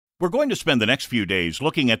We're going to spend the next few days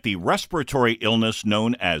looking at the respiratory illness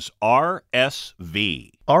known as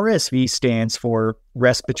RSV. RSV stands for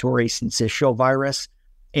respiratory syncytial virus,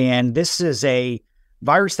 and this is a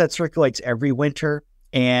virus that circulates every winter,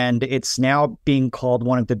 and it's now being called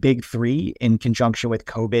one of the big three in conjunction with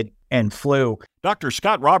COVID and flu. Dr.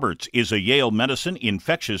 Scott Roberts is a Yale Medicine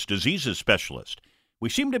infectious diseases specialist. We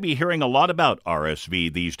seem to be hearing a lot about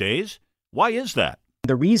RSV these days. Why is that?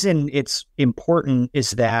 The reason it's important is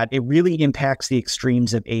that it really impacts the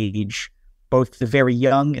extremes of age, both the very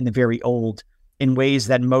young and the very old, in ways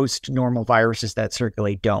that most normal viruses that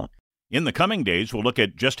circulate don't. In the coming days, we'll look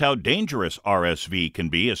at just how dangerous RSV can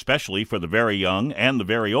be, especially for the very young and the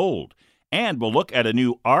very old. And we'll look at a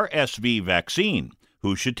new RSV vaccine,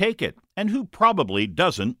 who should take it, and who probably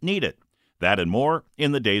doesn't need it. That and more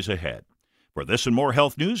in the days ahead. For this and more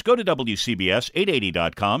health news, go to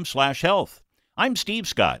WCBS880.com/health. I'm Steve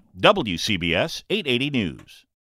Scott, WCBS 880 News.